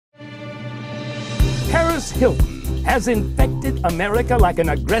Paris Hilton has infected America like an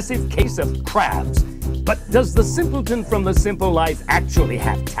aggressive case of crabs. But does the simpleton from The Simple Life actually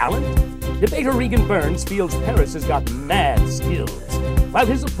have talent? Debater Regan Burns feels Paris has got mad skills, while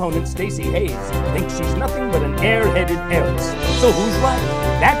his opponent, Stacey Hayes, thinks she's nothing but an air-headed heiress. So who's right?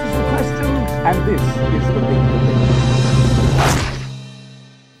 That is the question, and this is the big debate.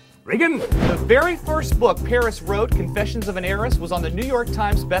 Regan? The very first book Paris wrote, Confessions of an Heiress, was on the New York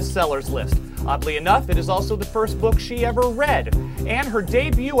Times bestsellers list. Oddly enough, it is also the first book she ever read. And her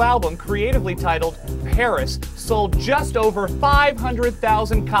debut album, creatively titled Paris, sold just over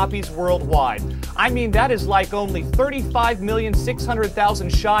 500,000 copies worldwide. I mean, that is like only 35,600,000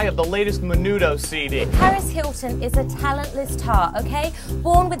 shy of the latest Menudo CD. Paris Hilton is a talentless tart, okay?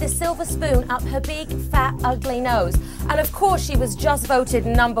 Born with a silver spoon up her big, fat, ugly nose. And of course she was just voted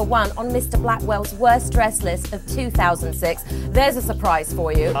 #1 on Mr. Blackwell's worst dress list of 2006. There's a surprise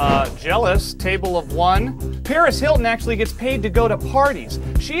for you. Jealous. Table of one. Paris Hilton actually gets paid to go to parties.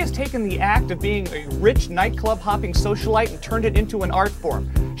 She has taken the act of being a rich nightclub hopping socialite and turned it into an art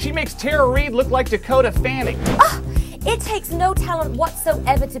form. She makes Tara Reid look like Dakota Fanning. It takes no talent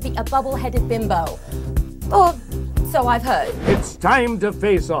whatsoever to be a bubble-headed bimbo. Or so I've heard. It's time to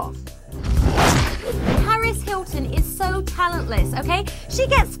face off. Paris Hilton is so talentless, okay? She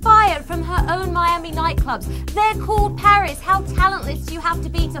gets fired from her own Miami nightclubs. They're called Paris. How talentless do you have to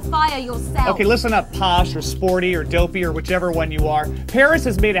be to fire yourself? Okay, listen up, posh or sporty or dopey or whichever one you are. Paris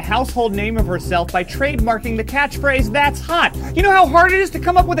has made a household name of herself by trademarking the catchphrase, "That's hot." You know how hard it is to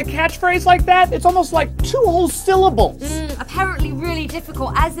come up with a catchphrase like that? It's almost like 2 whole syllables. Apparently really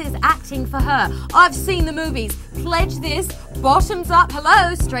difficult, as is acting for her. I've seen the movies. Pledge this, bottoms up,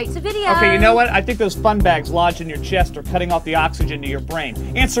 hello, straight to video. Okay, you know what? I think those fun bags lodged in your chest are cutting off the oxygen to your brain.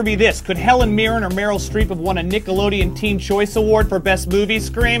 Answer me this. Could Helen Mirren or Meryl Streep have won a Nickelodeon Teen Choice Award for Best Movie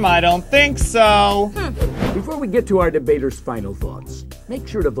Scream? I don't think so. Before we get to our debater's final thoughts, make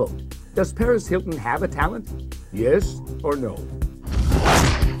sure to vote. Does Paris Hilton have a talent? Yes or no?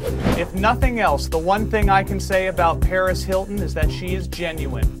 If nothing else, the one thing I can say about Paris Hilton is that she is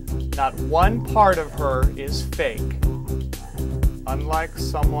genuine. Not one part of her is fake. Unlike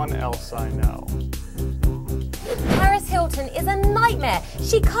someone else I know. Paris Hilton is a nightmare.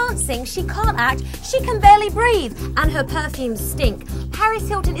 She can't sing, she can't act, she can barely breathe, and her perfumes stink. Paris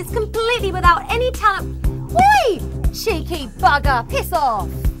Hilton is completely without any talent. Why? Cheeky bugger, piss off.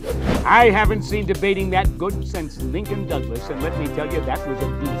 I haven't seen debating that good since Lincoln Douglas, and let me tell you, that was a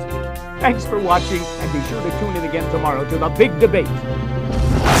doozy. Thanks for watching, and be sure to tune in again tomorrow to The Big Debate.